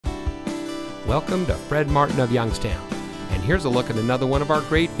Welcome to Fred Martin of Youngstown. And here's a look at another one of our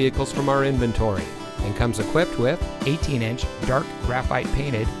great vehicles from our inventory, and comes equipped with 18-inch dark graphite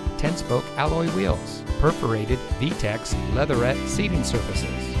painted 10-spoke alloy wheels, perforated VTEX leatherette seating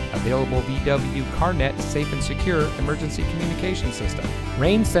surfaces, available VW CarNet safe and secure emergency communication system,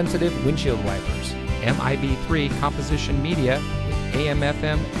 rain-sensitive windshield wipers, MIB3 composition media with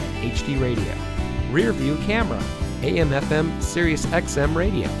AM/FM and HD radio, rear view camera, AM/FM Sirius XM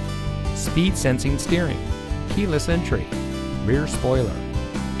radio, speed sensing steering, keyless entry, rear spoiler,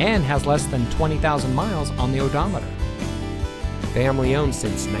 and has less than 20,000 miles on the odometer. Family owned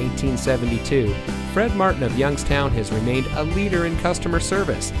since 1972, Fred Martin of Youngstown has remained a leader in customer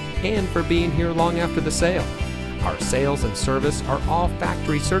service and for being here long after the sale. Our sales and service are all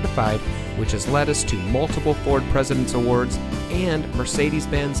factory certified, which has led us to multiple Ford President's Awards and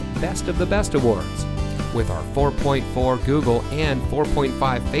Mercedes-Benz Best of the Best Awards. With our 4.4 Google and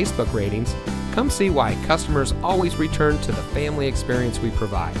 4.5 Facebook ratings, come see why customers always return to the family experience we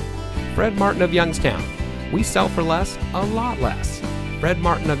provide. Fred Martin of Youngstown. We sell for less, a lot less. Fred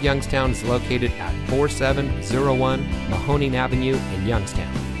Martin of Youngstown is located at 4701 Mahoning Avenue in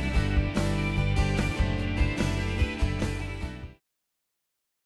Youngstown.